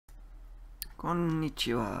こんに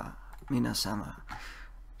ちは、皆様。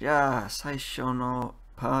じゃあ、最初の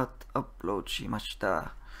パートアップロードしまし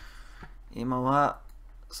た。今は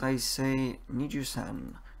再生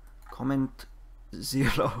23、コメント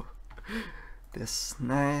0です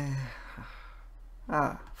ね。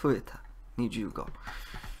増えた。25。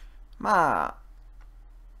まあ、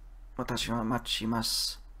私は待ちま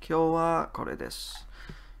す。今日はこれです。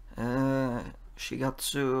4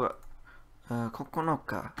月9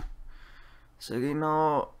日。次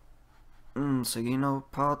の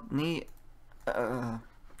パートに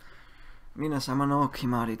皆様の決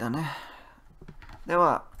まりだね。で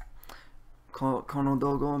は、この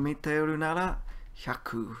動画を見ているなら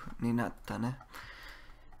100になったね。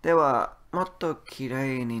では、もっとき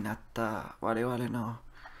れいになった我々の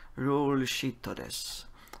ルールシートです。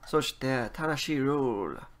そして正しいルー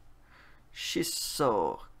ル。失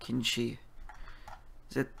踪禁止。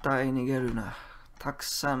絶対逃げるな。たく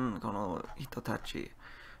さんこの人たち。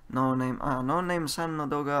ノーネームさんの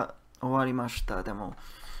動画終わりました。でも、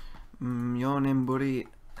4年ぶり、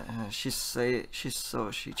失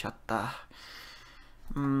踪しちゃった。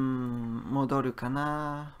戻るか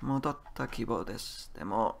な？戻った希望です。で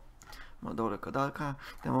も、戻るかどうか。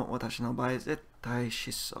でも、私の場合、絶対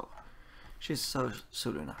失踪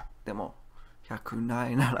するな。でも、100な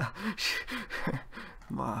いなら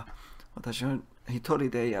まあ、私は一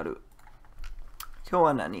人でやる。今日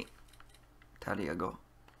は何？イタリア語。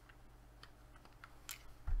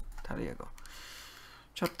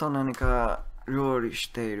ちょっと何か料理し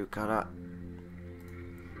ているから、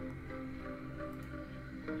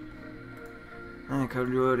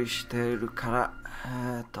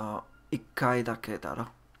一回だけだろ。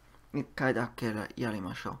一回だけやり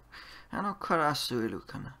ましょう。カラスいる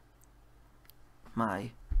かな？まあい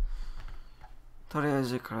い。とりあえ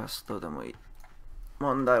ずカラスとでもいい。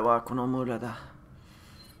問題はこの村だ。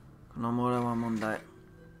この村は問題。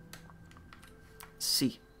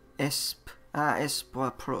C、エスプ。エスプ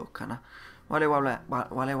はプロかな。我々は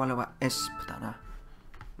エスプだな。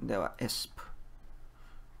では、エスプ。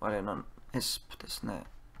我のエスプですね。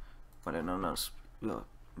我の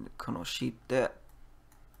この C って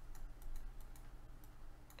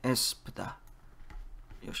エスプだ。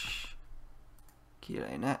よし。き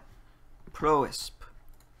れいね。プロエスプ。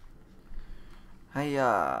はい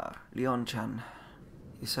や、リオンちゃん。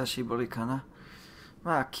久しぶりかな。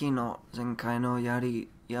まあ、昨日、前回のやる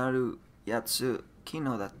やつ、昨日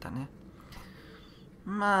だったね。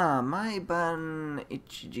まあ、毎晩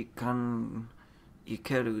1時間い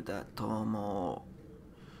けるだと思う。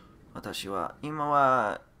私は、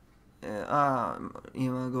今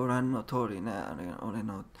ご覧の通りね、俺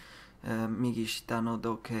の、右下の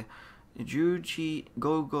時計、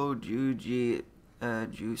午後10時、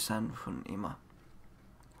13分、今。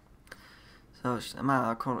そうして、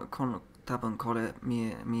まあ、多分これ見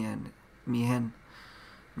えん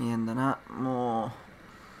だな。も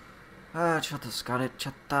う、ちょっと疲れち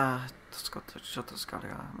ゃった。ちょっと疲れ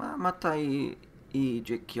が。またいい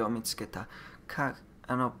実況を見つけた。隠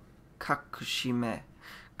し目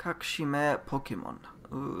ポケモン。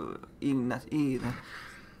いいね。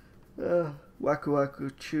ワクワ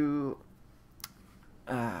ク中。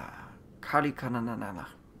カリカナナナ。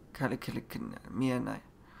カリ見えない。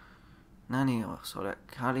何よ、それ。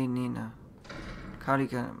カリが、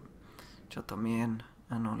ちょっと見えん。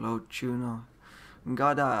ロー中の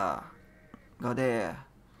ガで。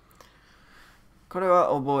これ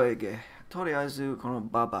は覚えげ。とりあえず、この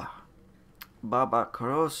ババク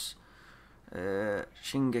ロス、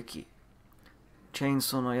進撃。チェーン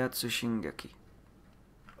ソーのやつ進撃。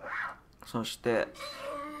そして、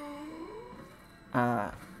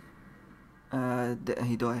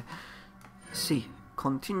ひどい。C。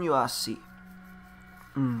continuous。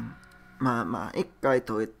まあ、1回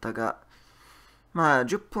と言ったが、まあ、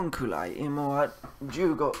10分くらい。今は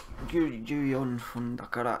14分だ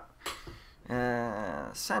から、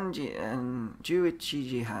11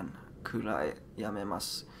時半くらいやめま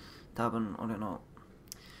す。多分、俺の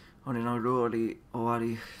料理終わ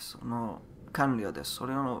り、完了です。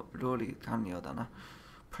俺の料理完了だな。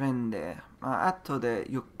プレンで、後で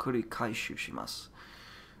ゆっくり回収します。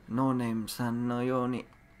ノーネームさんのように。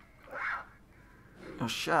よっ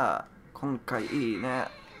しゃ、今回いいね。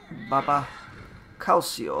ババ、カウ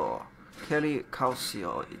シオ、ケリーカウシ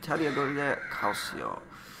オ、イタリア語でカウシオ。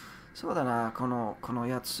そうだな、この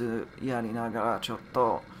やつやりながらちょっ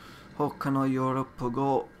と他のヨーロッパ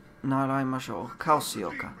語を習いましょう。カウシ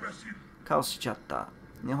オか。カウしちゃった。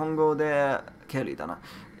日本語でケリーだな。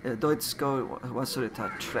ドイツ語忘れた。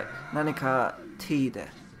何か T で。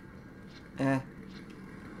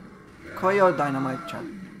来いよ、ダイナマイトちゃ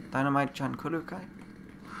ん。ダイナマイトちゃん来るかい？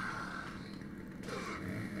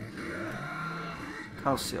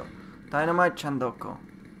カオスよ。ダイナマイトちゃんどこ？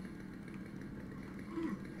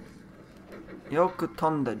よく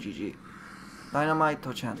飛んだじじ。ダイナマイ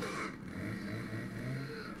トちゃん。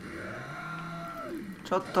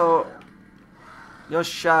ちょっと、よっ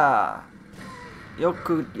しゃー。よ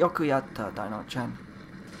くやった、ダイナちゃん。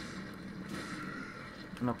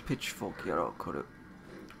ピッチフォークやろう、これ。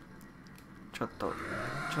ちょっと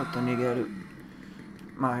逃げる。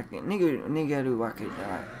まあ、逃げるわけじゃ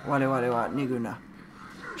ない。我々は逃ぐな。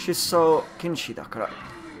失踪禁止だから。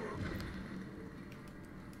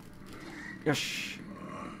よし。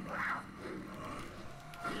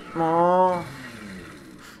も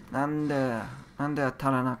う、なんで当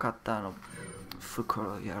たらなかったの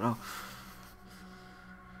袋やろ。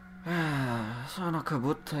そのか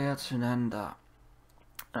ぶったやつなんだ。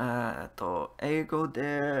英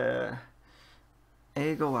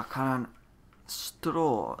語わからん。スト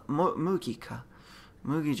ロー、麦か。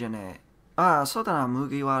麦じゃねえ。そうだな。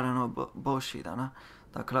麦わらの帽子だな。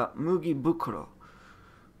だから、麦袋。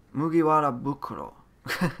麦わら袋。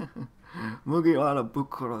麦わら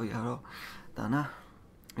袋やろう。だな。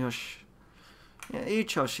よし。いい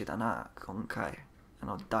調子だな、今回。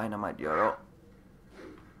ダイナマイトやろう。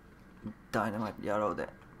ダイナマイトやろうで。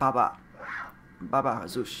ババ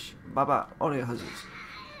外す。ババ、俺外す。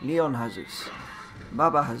リオン外す。バ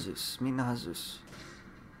バ外す。みんな外す。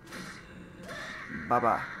バ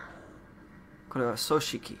バ。これは組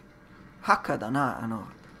織。墓だな。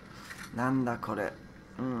なんだこれ。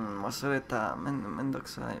忘れた。めんどく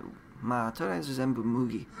さい。まあ、とりあえず全部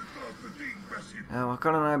麦。わ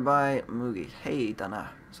からない場合、麦。ヘイだ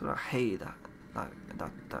な。それはヘイだっ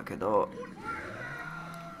たけど、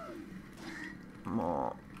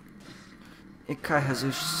もう、一回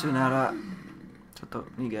外すなら、ちょっと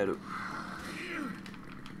逃げる。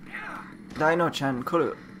ダイノちゃん来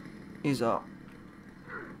る。いいぞ。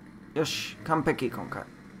よし、完璧今回。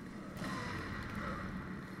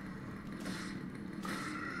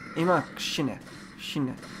今、死ね。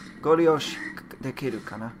ご利用しできる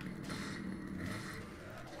かな。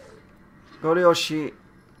ご利用し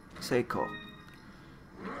成功。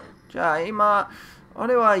じゃあ今、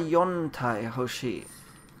俺は4体欲しい。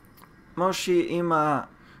もし今、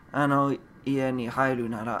家に入る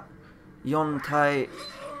なら、4体、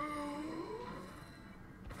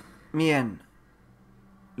見えん。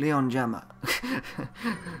リオン邪魔。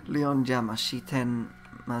リオン邪魔して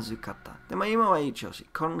まずかった。でも今はいい調子。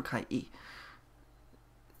今回いい。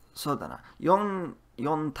そうだな。4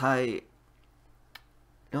体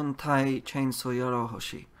チェーンソーやろう欲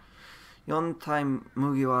しい。4体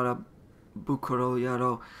麦わら袋や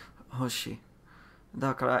ろう欲しい。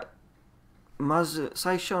だから、まず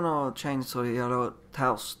最初のチェーンソーやろう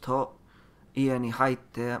倒すと、家に入っ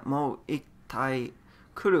てもう1体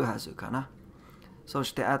来るはずかな。そ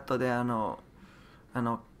して後でカ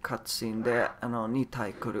ッツシーンで2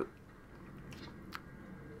体来る。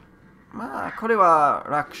まあ、これは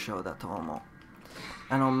楽勝だと思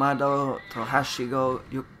う。窓とはしごを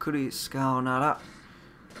ゆっくり使うなら、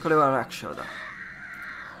これは楽勝だ。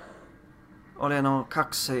俺の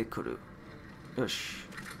覚醒来る。よし。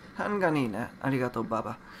ハンガニーね。ありがとう、バ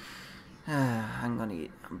バ。ハンガニ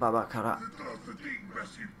ー、ババから。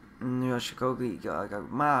よし、こぎが、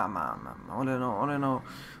まあ、俺の、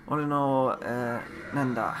な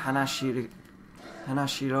んだ、話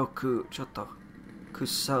録、ちょっと、くっ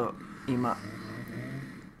そ、今。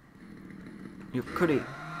ゆっくり。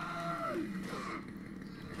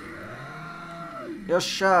よっ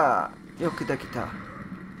しゃー。よくできた。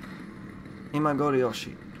今、ご利用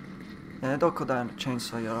し。どこだ、チェーン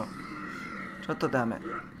ソーやろう。ちょっとダメ。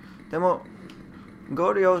でも、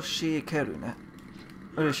ご利用しいけるね。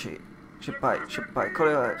嬉しい。失敗。こ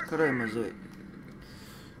れはむずい。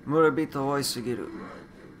村人多いすぎる。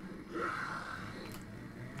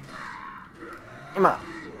今、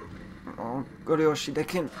ご利用しで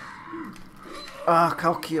きん。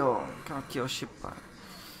カオキオ失敗。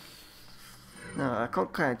今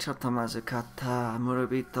回ちょっとまずかった。村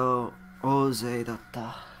人大勢だっ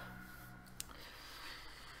た。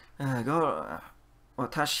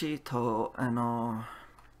私と、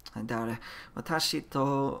私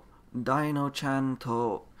とダイノちゃん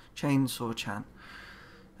とチェーンソーちゃん、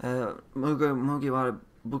麦わら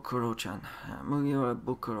袋ちゃん、麦わら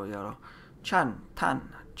袋やろう。ちゃんたん、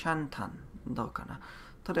どうかな。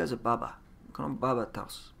とりあえずババ。このババ倒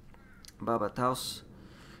す。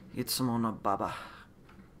いつものババ。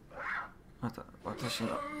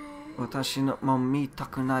私のもう見た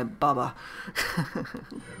くないババ。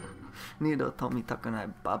二度と見たくない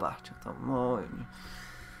ババ。ちょっともう、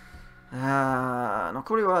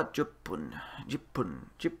残りは10分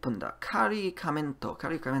だ。仮コメント、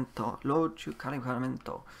老中仮コメン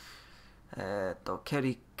ト、ケ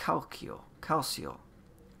リカルシオ、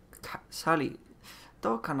サリ、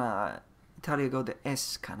どうかな、イタリア語で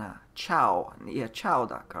S かな、チャオ、いや、チャオ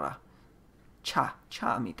だから、チ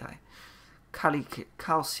ャみたい。カル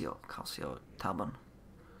シオ、多分。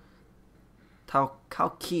カル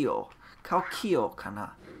キオか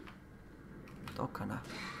な。どうかな。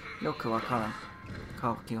よくわからん。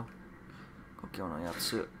カルキオのや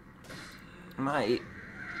つ。まあいい。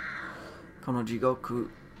この地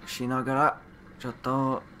獄しながら、ちょっ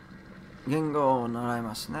と言語を習い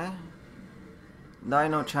ますね。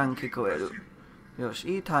大のちゃん聞こえる。よし、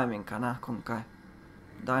いいタイミングかな、今回。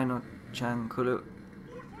大のちゃん来る。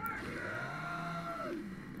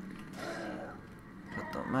ちょ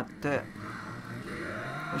っと待って。よ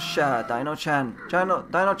っしゃ、大のちゃん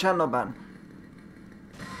の番。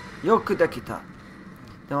よくできた。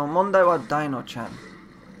でも問題は大のちゃん。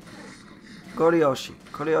ご利用し。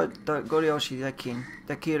これをご利用しでき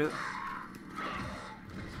る。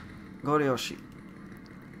ご利用し。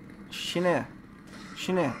死ね。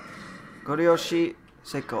ご利用し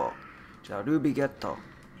成功。じゃあ、ルビーゲット。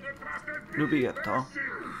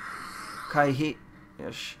回避。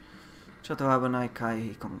よし。ちょっと危ない回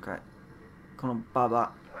避、今回。このバ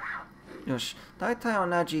バ。よし。大体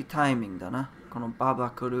同じタイミングだな。このバ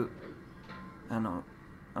バ来る。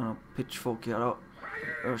ピッチフォークやろ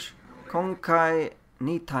う。よし。今回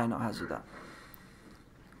2体のはずだ。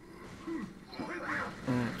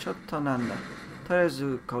ちょっとなんだ。とりあえ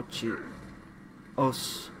ずこっち押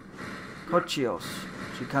す。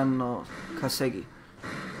時間の稼ぎ。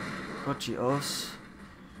こっち押す。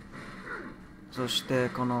そして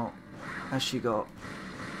このはしご。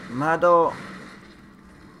窓。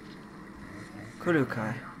来るか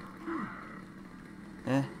い？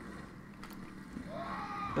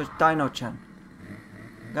よし、大のちゃん。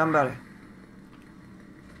頑張れ。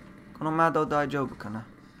この窓大丈夫かな？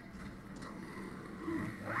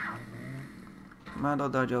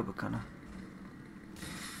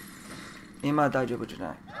今大丈夫じゃ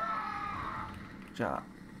ない。じゃあ、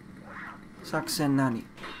作戦何？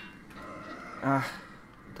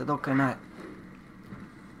届かない。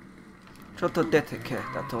ちょっと出てけだ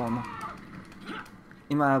と思う。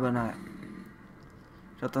今危ない。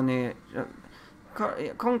ちょっとね、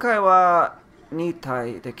今回は2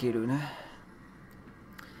体できるね。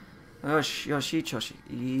よし、いい調子。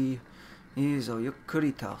いいぞ、ゆっく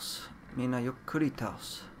り倒す。みんなゆっくり倒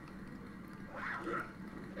す。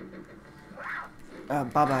バ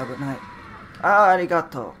バ危ない。ありが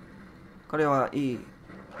とう。これはいい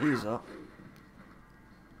ぞ。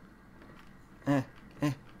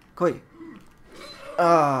来い。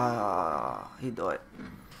ひどい。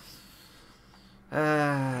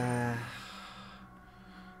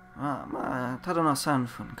まあ、ただの3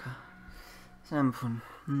分か。3分。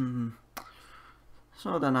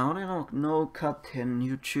そうだな、俺のノーカッテン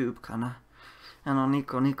YouTube かな。ニ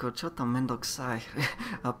コニコちょっとめんどくさい。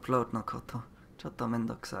アップロードのこと。ちょっとめん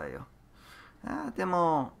どくさいよ。で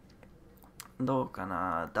も、どうか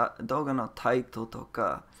な。動画のタイトルと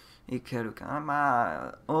かいけるかな。ま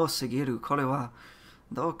あ、多すぎる。これは、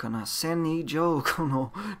どうかな。1000以上こ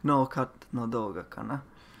のノーカットの動画かな。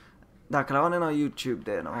だから俺の YouTube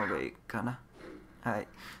での方がいいかな。はい。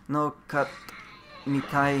ノーカット見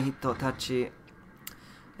たい人たち、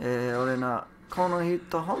俺の、この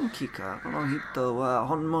人本気か？この人は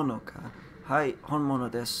本物か？はい、本物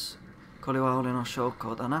です。これは俺の証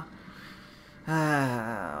拠だな。俺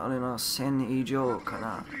の1000以上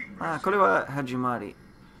かな。これは始まり。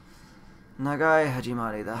長い始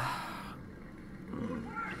まりだ。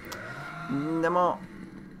でも、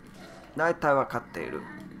大体わかっている。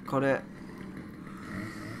これ。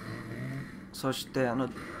そして、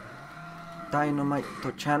ダイナマイ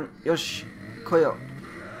トちゃん。よし、来よ。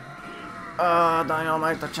ダイナ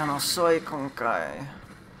マイトちゃん遅い、今回。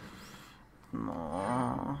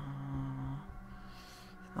も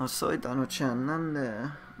う。遅い、ダイナちゃん。なんで、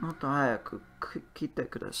もっと早く来て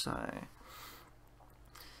ください。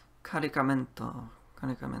カリカメント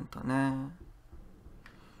ね。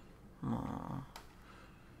もう。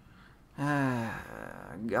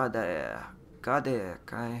ガデかい。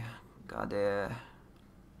ガデ。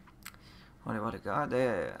我々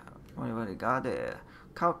ガデ。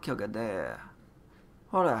環境がで。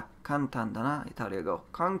ほら、簡単だな、イタリア語。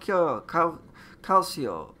環境、カルシ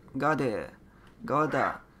オ、ガデ、ゴ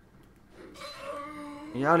ダ。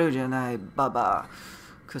やるじゃない、ババ。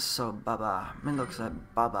くそ、ババ。めんどくさい、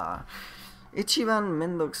ババ。一番め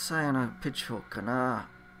んどくさいなピッチフォークかな。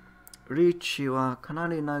リーチはかな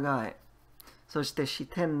り長い。そして視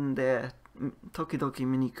点で時々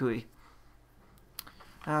見にくい。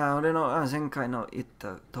俺の前回の言っ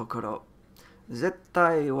たところ、絶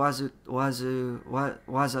対わざ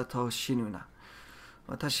と死ぬな。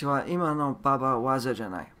私は今のババわざじゃ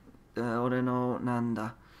ない。俺の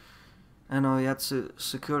やつ、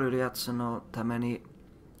救えるやつのために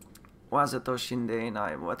わざと死んでいな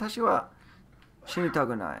い。私は死にた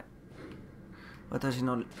くない。私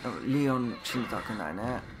のリオン死にたくない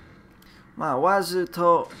ね。わざ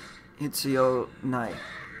と必要ない。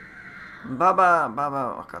ババ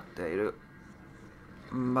分かっている。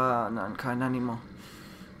何も。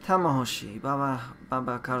玉欲しい。バ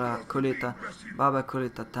バからくれた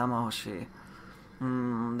玉欲しい。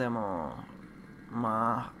でも、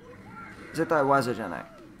絶対わざじゃない。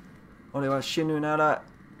俺は死ぬなら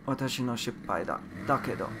私の失敗だ。だ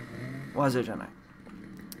けど、わざじゃない。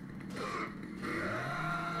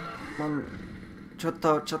ちょっ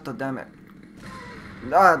とダメ。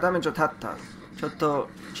ダメージを立った。ちょっと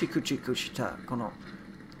チクチクした。この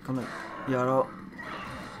野郎。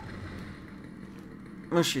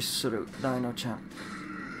無視するダイノちゃん。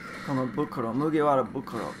この袋、麦わら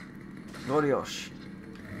袋。ゴリ押し。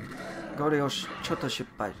ちょっと失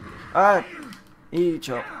敗。いい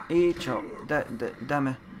ちょ。ダ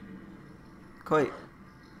メ。来い。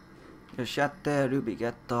よし、やって、ルビーゲ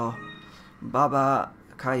ット。ババ、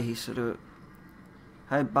回避する。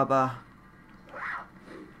はい、ババ。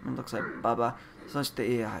めんどくさい、ババ。そし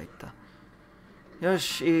て家入った。よ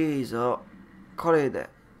し、いいぞ。これで、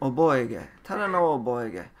覚えげ。ただの覚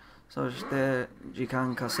えげ。そして、時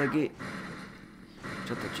間稼ぎ。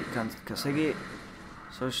ちょっと時間稼ぎ。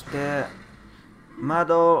そして、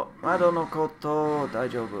窓のこと大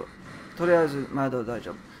丈夫。とりあえず窓大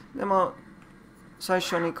丈夫。でも、最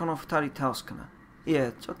初にこの2人倒すかな。い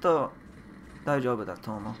え、ちょっと大丈夫だ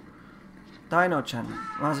と思う。ダイノちゃん。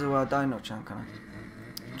まずはダイノちゃんかな。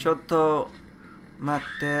ちょっと待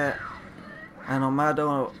って。窓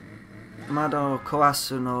を壊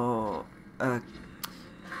すの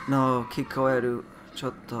聞こえる。ちょ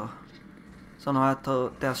っと。その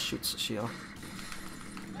後脱出しよ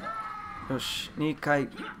う。よし、2回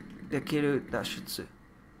できる脱出。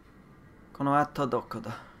この後どこ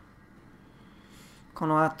だ？こ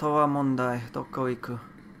の後は問題。どこ行く？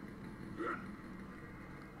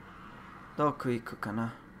どこ行くか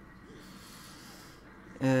な？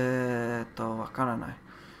わからない。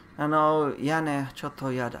屋根、ちょっ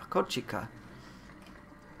と嫌だ。こっちか。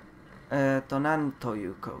なんとい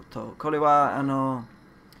うこと。これは、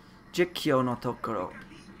実況のとこ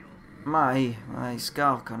ろ。いい。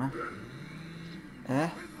使おうかな。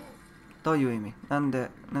どういう意味？なん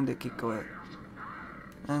で聞こ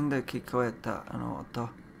えた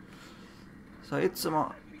音。いつ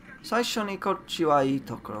も、最初にこっちはいい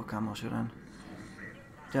ところかもしれん。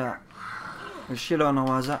じゃあ、後ろの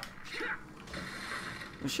技、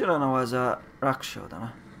楽勝だ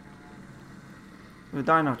な。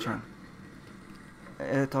ダイノちゃん。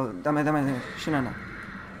ダメ、死なない。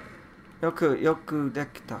よくで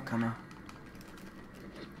きたかな。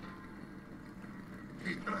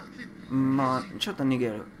ちょっと逃げ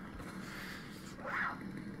る。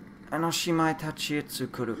姉妹たち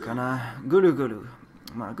作るかな。ぐるぐ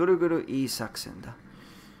るいい作戦だ。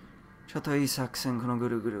ちょっといい作戦、このぐ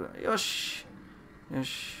るぐる。よし。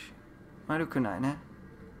悪くないね。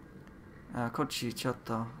こっちちょっ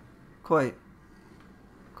と。来い、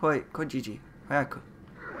じじ。早く。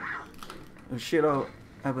後ろ、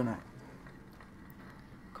危ない。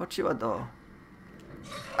こっちはどう？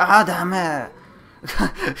ダメ。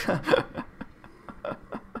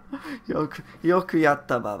よくやっ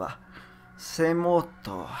たババ。せもっ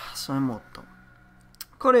と。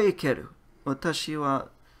これいける。こ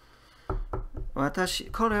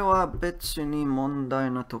れは別に問題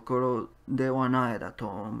のところではないだと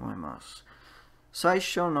思います。最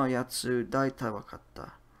初のやつ、大体分かっ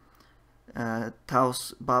た。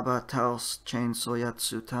ババ倒す、チェーンソーや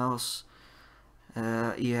つ倒す、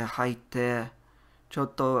家入って、ちょ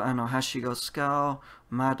っとはしご使う、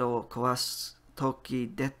窓を壊すとき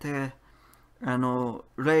出て、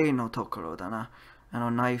例のところだな。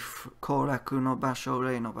ナイフ、攻略の場所、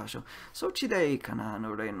例の場所。そっちでいいかな、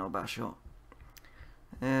例の場所。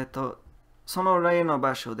その例の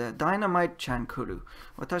場所で、ダイナマイトちゃん来る。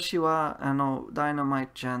私は、ダイナマイ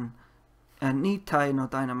トちゃん、2体の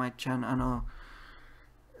ダイナマイトちゃん、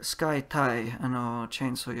使いたい、チェ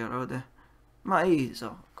ーンソーやろうで。いい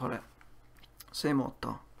ぞ、これ。せも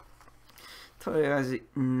と。とりあえず、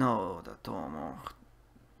ノーだと思う。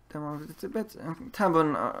でも、多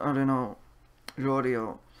分、俺の料理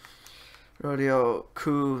を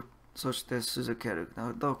食う、そして続ける。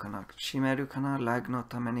どうかな？閉めるかな？ラグの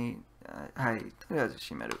ためにはい、とりあえず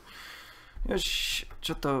閉める。よし、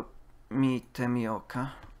ちょっと見てみよう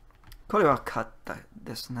か。これは勝った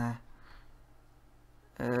ですね。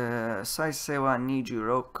再生は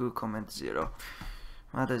26、コメント0。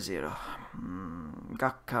まだ0。が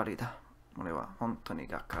っかりだ。これは本当に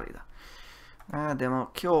がっかりだ。で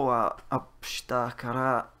も今日はアップしたか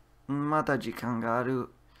ら、まだ時間がある。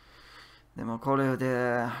でもこれ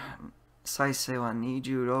で再生は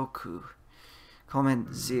26、コメン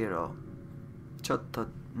ト0。ちょっと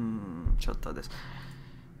です。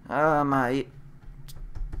まあいい。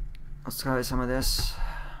お疲れ様です。